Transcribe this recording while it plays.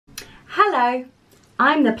Hello,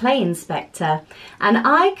 I'm the play inspector and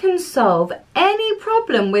I can solve any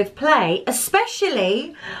problem with play,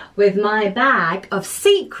 especially with my bag of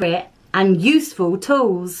secret and useful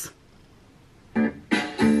tools.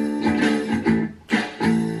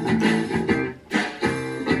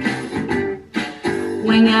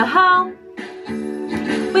 When you're home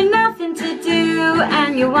with nothing to do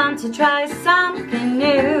and you want to try something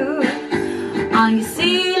new, on your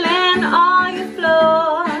ceiling or your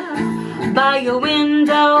floor, by your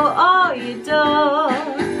window or your door.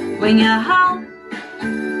 When you're home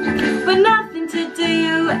with nothing to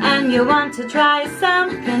do and you want to try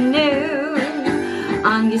something new,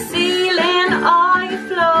 on your ceiling or your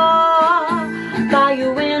floor, by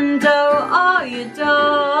your window or your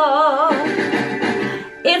door.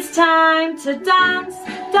 It's time to dance,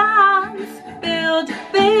 dance, build,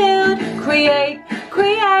 build, create,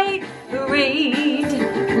 create, read,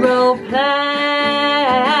 role play,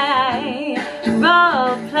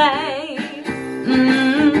 role play.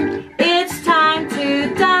 It's time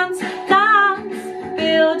to dance, dance,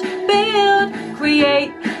 build, build,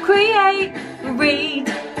 create, create, read,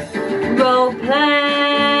 role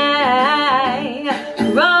play,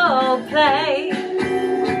 role play.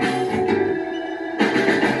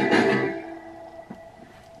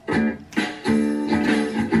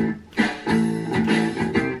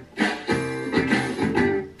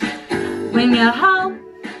 When you're home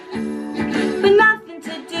with nothing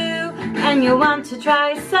to do and you want to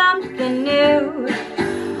try something new,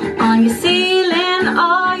 on your ceiling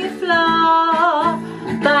or your floor,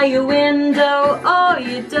 by your window or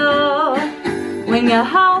your door. When you're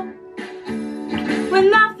home with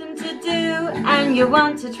nothing to do and you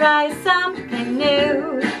want to try something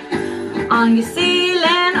new, on your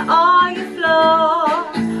ceiling or your floor,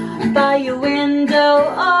 by your window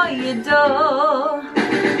or your door.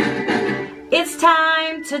 It's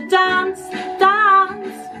time to dance,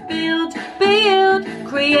 dance, build, build,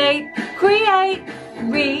 create, create,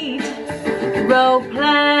 read, role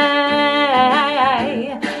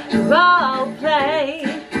play, role play.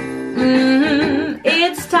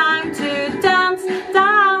 It's time to dance,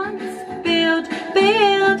 dance, build,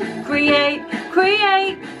 build, create,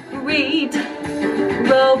 create, read,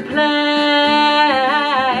 role play,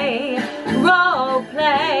 role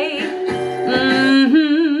play.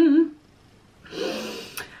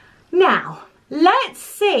 Now, let's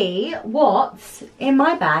see what's in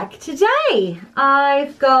my bag today.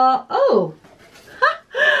 I've got a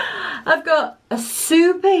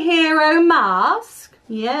superhero mask,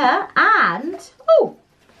 yeah, and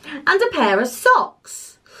a pair of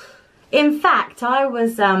socks. In fact, I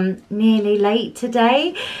was nearly late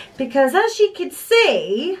today because, as you could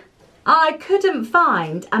see, I couldn't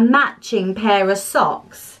find a matching pair of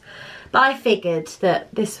socks, but I figured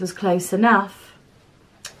that this was close enough.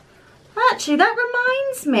 Actually, that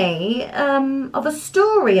reminds me of a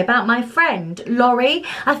story about my friend, Laurie.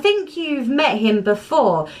 I think you've met him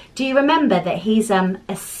before. Do you remember that he's a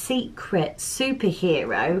secret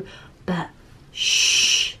superhero? But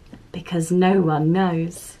shh, because no one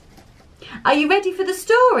knows. Are you ready for the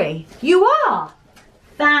story? You are?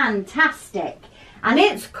 Fantastic. And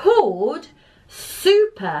it's called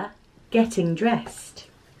Super Getting Dressed.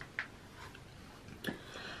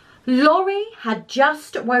 Laurie had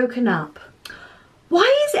just woken up.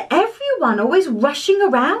 Why is everyone always rushing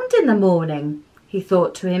around in the morning? He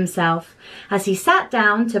thought to himself as he sat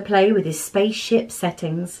down to play with his spaceship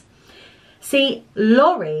settings. See,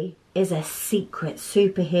 Laurie is a secret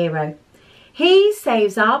superhero. He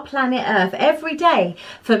saves our planet Earth every day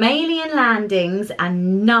from alien landings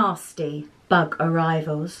and nasty bug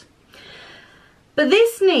arrivals. But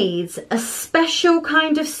this needs a special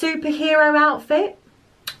kind of superhero outfit.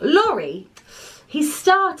 Laurie, he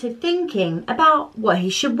started thinking about what he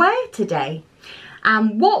should wear today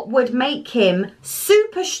and what would make him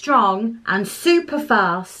super strong and super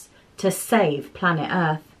fast to save planet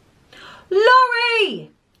Earth. Laurie!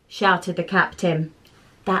 Shouted the captain.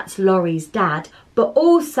 That's Laurie's dad, but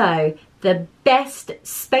also the best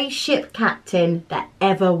spaceship captain that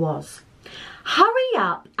ever was. Hurry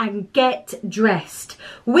up and get dressed.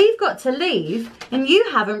 We've got to leave and you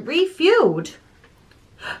haven't refueled.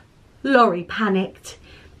 Laurie panicked.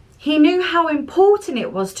 He knew how important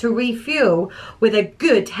it was to refuel with a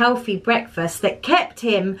good healthy breakfast that kept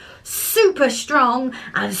him super strong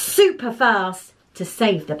and super fast to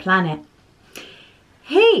save the planet.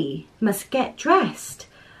 He must get dressed,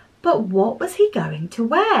 but what was he going to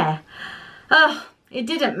wear? It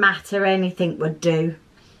didn't matter, anything would do.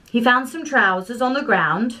 He found some trousers on the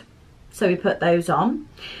ground, so he put those on.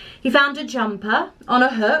 He found a jumper on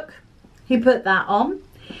a hook, he put that on.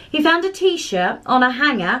 He found a t-shirt on a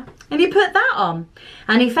hanger and he put that on.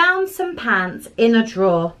 And he found some pants in a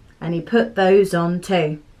drawer and he put those on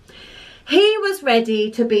too. He was ready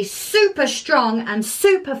to be super strong and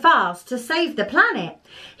super fast to save the planet.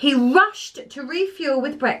 He rushed to refuel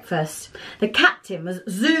with breakfast. The captain was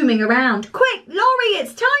zooming around. Quick, Laurie,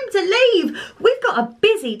 it's time to leave. We've got a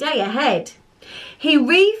busy day ahead. He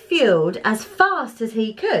refueled as fast as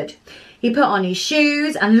he could. He put on his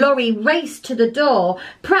shoes and Laurie raced to the door,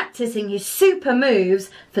 practicing his super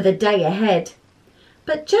moves for the day ahead.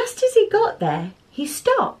 But just as he got there, he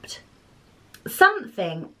stopped.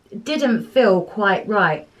 Something didn't feel quite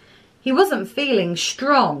right. He wasn't feeling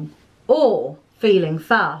strong or feeling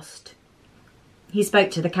fast. He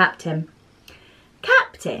spoke to the captain.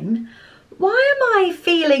 Captain, why am I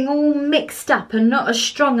feeling all mixed up and not as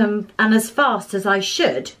strong and as fast as I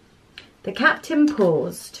should? The captain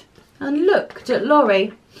paused and looked at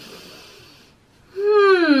Laurie.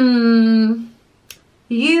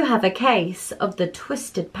 You have a case of the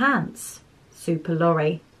twisted pants, Super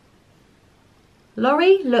Laurie.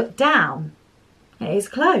 Laurie looked down at his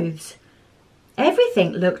clothes.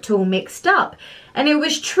 Everything looked all mixed up, and it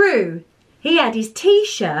was true. He had his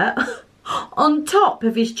t-shirt on top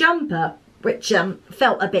of his jumper, which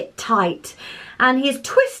felt a bit tight, and his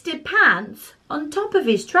twisted pants on top of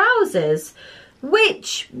his trousers,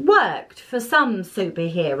 which worked for some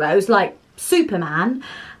superheroes like Superman,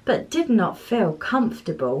 but did not feel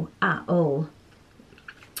comfortable at all.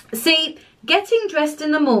 See, getting dressed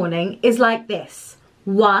in the morning is like this.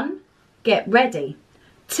 1, get ready.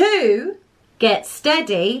 2, get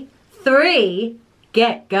steady. 3,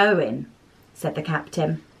 get going, said the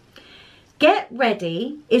captain. Get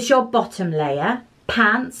ready is your bottom layer,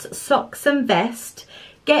 pants, socks and vest.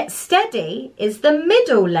 Get steady is the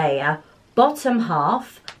middle layer, bottom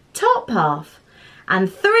half, top half.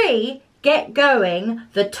 And 3, get going,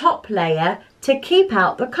 the top layer to keep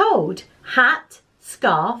out the cold, hat,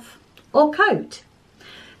 scarf or coat.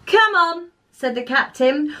 Come on, said the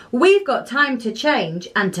captain. We've got time to change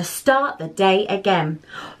and to start the day again.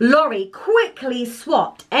 Laurie quickly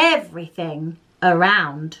swapped everything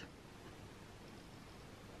around.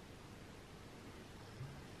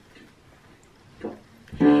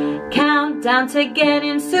 Countdown to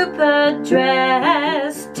getting super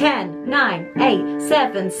dressed. 10, 9, 8,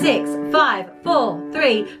 7, 6, 5, 4,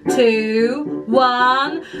 3, 2,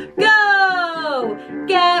 1, go!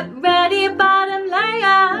 Get ready, bottom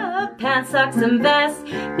layer, pants, socks and vest.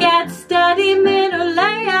 Get steady, middle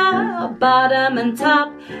layer, bottom and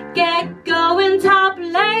top. Get going, top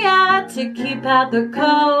layer, to keep out the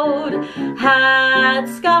cold. Hat,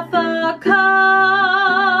 scarf or coat.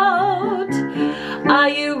 Are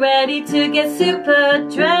you ready to get super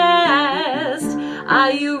dressed?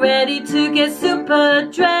 Are you ready to get super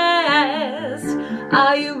dressed?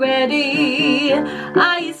 Are you ready?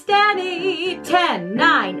 Are you steady? 10,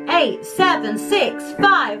 9, 8, 7, 6,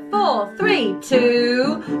 5, 4, 3,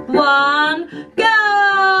 2, 1,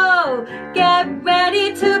 go! Get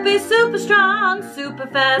ready to be super strong, super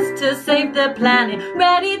fast to save the planet.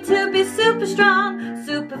 Ready to be super strong,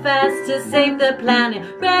 super fast to save the planet.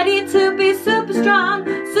 Ready to be super strong,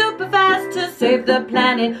 super fast to save the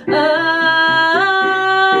planet Earth.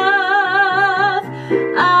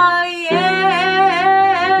 Oh yeah!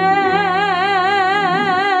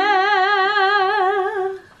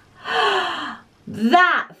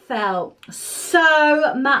 That felt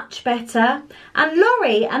so much better, and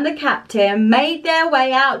Laurie and the captain made their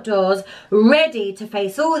way outdoors, ready to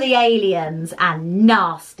face all the aliens and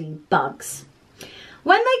nasty bugs.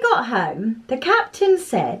 When they got home, the captain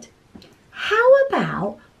said, "How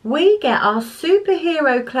about we get our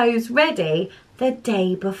superhero clothes ready the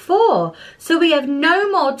day before, so we have no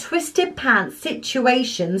more twisted pants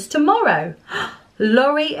situations tomorrow?"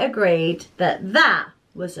 Laurie agreed that that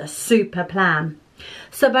was a super plan.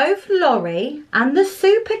 So both Laurie and the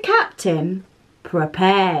super captain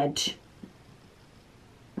prepared.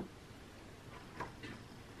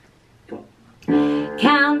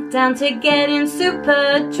 Countdown to getting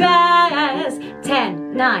super dressed.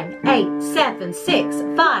 10, 9, 8, 7, 6,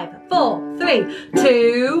 5, 4, 3,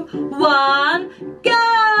 2, 1,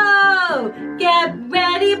 go! Get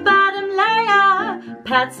ready, bottom layer,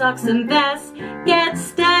 pants, socks and vest. Get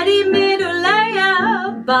steady, middle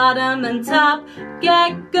layer, bottom and top.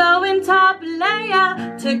 Get going, top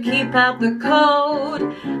layer, to keep out the cold.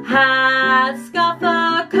 Hat, scarf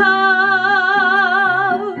or coat.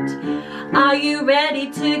 Are you ready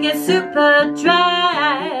to get super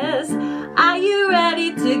dressed? Are you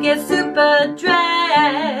ready to get super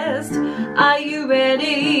dressed? Are you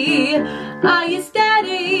ready? Are you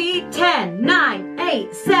steady? 10, 9,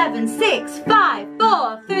 8, 7, 6, 5,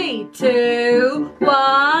 4, 3, 2,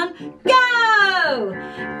 1,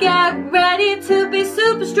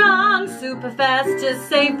 super fast to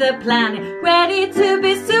save the planet, ready to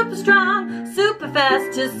be super strong, super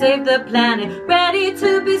fast to save the planet, ready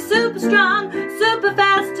to be super strong, super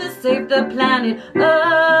fast to save the planet.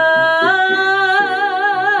 Oh.